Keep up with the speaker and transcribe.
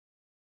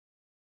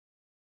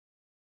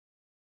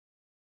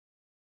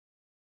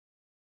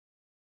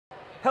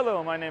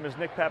Hello, my name is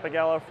Nick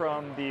Papagallo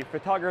from the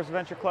Photographers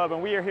Venture Club,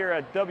 and we are here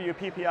at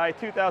WPPI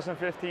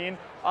 2015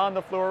 on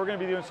the floor. We're going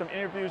to be doing some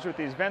interviews with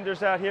these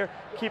vendors out here.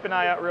 Keep an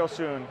eye out real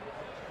soon.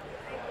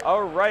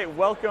 All right,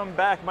 welcome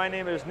back. My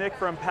name is Nick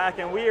from PAC,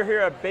 and we are here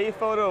at Bay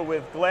Photo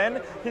with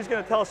Glenn. He's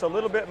going to tell us a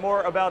little bit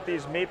more about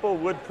these maple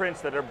wood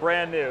prints that are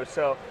brand new.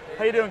 So,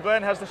 how you doing,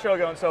 Glenn? How's the show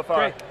going so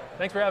far? Great.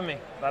 Thanks for having me.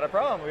 Not a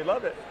problem. We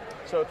love it.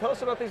 So, tell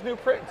us about these new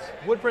prints.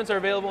 Wood prints are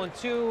available in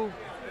two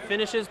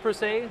finishes per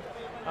se.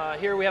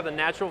 Here we have the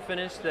natural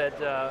finish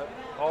that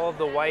all of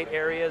the white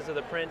areas of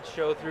the print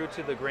show through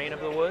to the grain of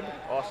the wood.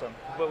 Awesome.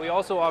 But we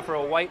also offer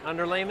a white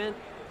underlayment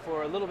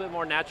for a little bit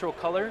more natural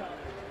color.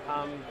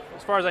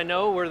 As far as I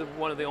know, we're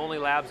one of the only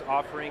labs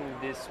offering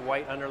this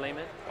white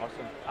underlayment.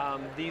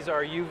 Awesome. These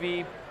are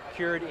UV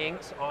cured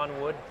inks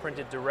on wood,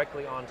 printed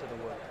directly onto the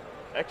wood.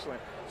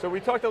 Excellent. So we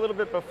talked a little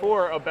bit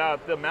before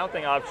about the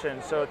mounting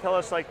options. So tell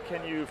us, like,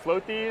 can you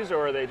float these,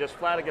 or are they just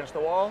flat against the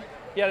wall?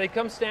 Yeah, they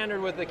come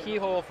standard with a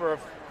keyhole for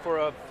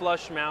a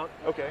flush mount.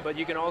 Okay. But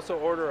you can also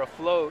order a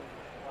float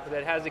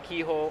that has a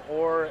keyhole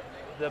or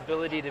the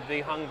ability to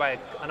be hung by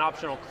an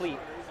optional cleat.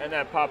 And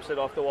that pops it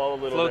off the wall a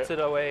little bit. Floats it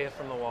away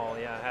from the wall,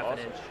 yeah, half Awesome.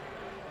 an inch.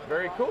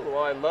 Very cool.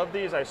 Well, I love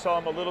these. I saw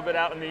them a little bit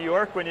out in New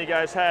York when you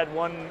guys had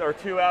one or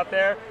two out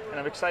there, and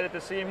I'm excited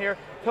to see them here.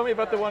 Tell me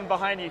about the one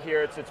behind you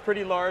here. It's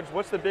pretty large.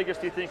 What's the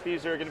biggest you think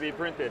these are going to be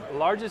printed? The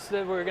largest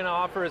that we're going to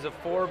offer is a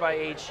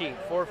 4x8 sheet,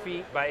 4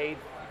 feet by 8.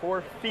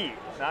 4 feet,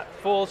 not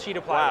full sheet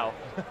of plywood.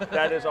 Wow,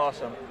 that is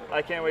awesome.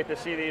 I can't wait to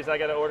see these. I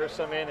got to order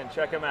some in and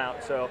check them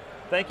out. So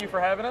thank you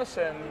for having us,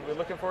 and we're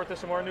looking forward to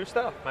some more new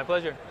stuff. My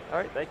pleasure. All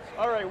right, thanks.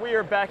 All right, we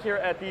are back here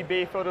at the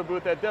Bay Photo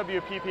booth at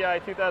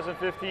WPPI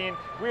 2015.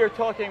 We are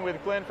talking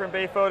with Glenn from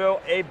Bay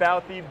Photo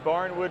about the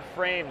barnwood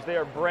frames. They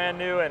are brand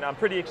new, and I'm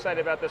pretty excited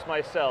about this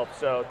myself.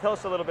 So tell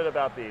us a little bit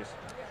about these.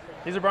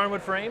 These are barnwood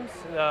frames.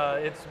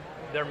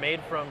 They're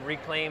made from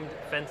reclaimed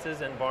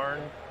fences and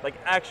barn. Like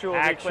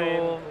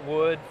actual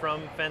wood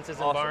from fences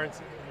and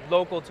barns,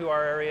 local to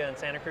our area in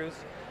Santa Cruz.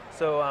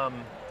 So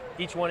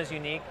each one is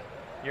unique.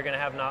 You're going to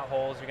have knot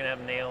holes, you're going to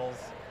have nails,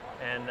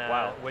 and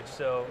wow.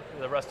 So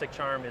the rustic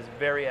charm is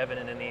very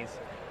evident in these.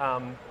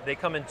 They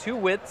come in two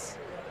widths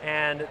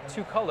and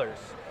two colors.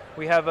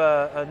 We have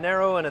a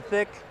narrow and a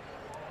thick,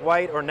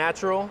 white or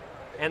natural,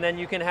 and then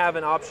you can have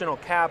an optional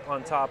cap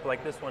on top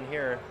like this one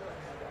here.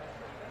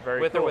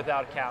 With or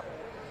without cap.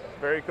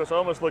 Very cool. So it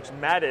almost looks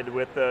matted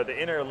with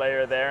the inner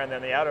layer there and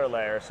then the outer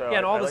layer. So yeah,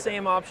 and all the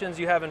same options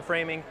you have in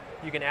framing.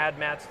 You can add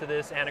mats to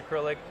this and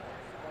acrylic,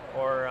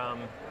 or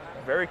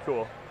very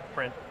cool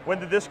print. When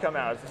did this come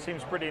out? It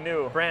seems pretty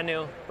new. Brand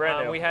new.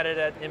 Brand new. We had it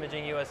at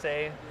Imaging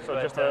USA. So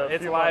but, just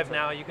it's live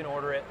now. You can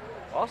order it.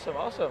 Awesome,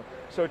 awesome.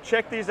 So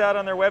check these out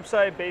on their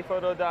website,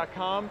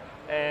 bayphoto.com,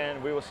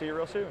 and we will see you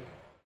real soon.